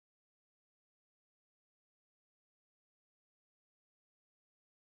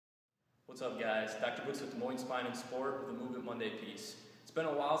What's up, guys? Dr. Woods with DSM Spine+Sport with a Movement Monday piece. It's been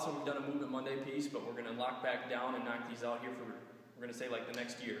a while since we've done a Movement Monday piece, but we're going to lock back down and knock these out here for, we're going to say, like the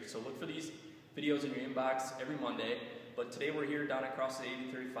next year. So look for these videos in your inbox every Monday. But today we're here down across the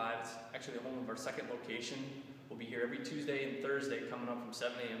 8035. It's actually the home of our second location. We'll be here every Tuesday and Thursday coming up from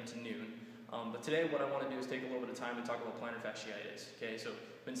 7 a.m. to noon. But today what I want to do is take a little bit of time and talk about plantar fasciitis. Okay, so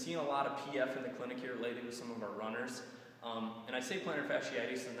I've been seeing a lot of PF in the clinic here lately with some of our runners. And I say plantar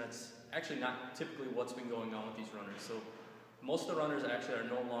fasciitis, and that's actually not typically what's been going on with these runners. So most of the runners actually are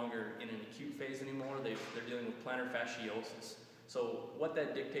no longer in an acute phase anymore. They're dealing with plantar fasciosis. So what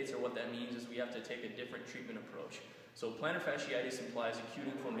that dictates or what that means is we have to take a different treatment approach. So plantar fasciitis implies acute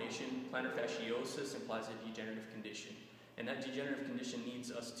inflammation. Plantar fasciosis implies a degenerative condition. And that degenerative condition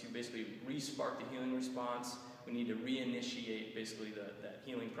needs us to basically re-spark the healing response. We need to reinitiate basically that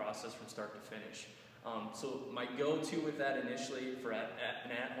healing process from start to finish. So my go-to with that initially for an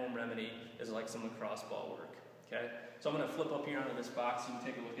at-home remedy is like some lacrosse ball work. Okay, so I'm going to flip up here onto this box and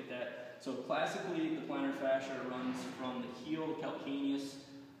take a look at that. So classically, the plantar fascia runs from the heel, the calcaneus,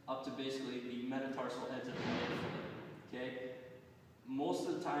 up to basically the metatarsal heads of the midfoot. Okay, most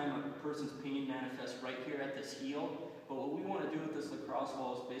of the time a person's pain manifests right here at this heel, but what we want to do with this lacrosse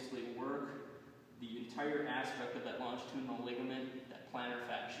ball is basically work the entire aspect of that longitudinal ligament, that plantar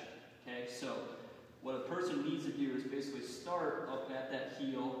fascia. Okay, so what a person needs to do is basically start up at that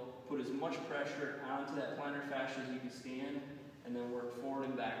heel, put as much pressure onto that plantar fascia as you can stand, and then work forward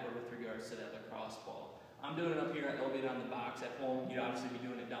and backward with regards to that lacrosse ball. I'm doing it up here elevated on the box. At home, you'd obviously be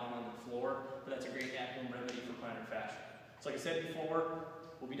doing it down on the floor, but that's a great at-home remedy for plantar fascia. So like I said before,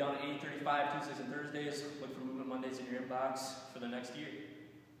 we'll be down at 8:35 Tuesdays and Thursdays. Look for Movement Mondays in your inbox for the next year.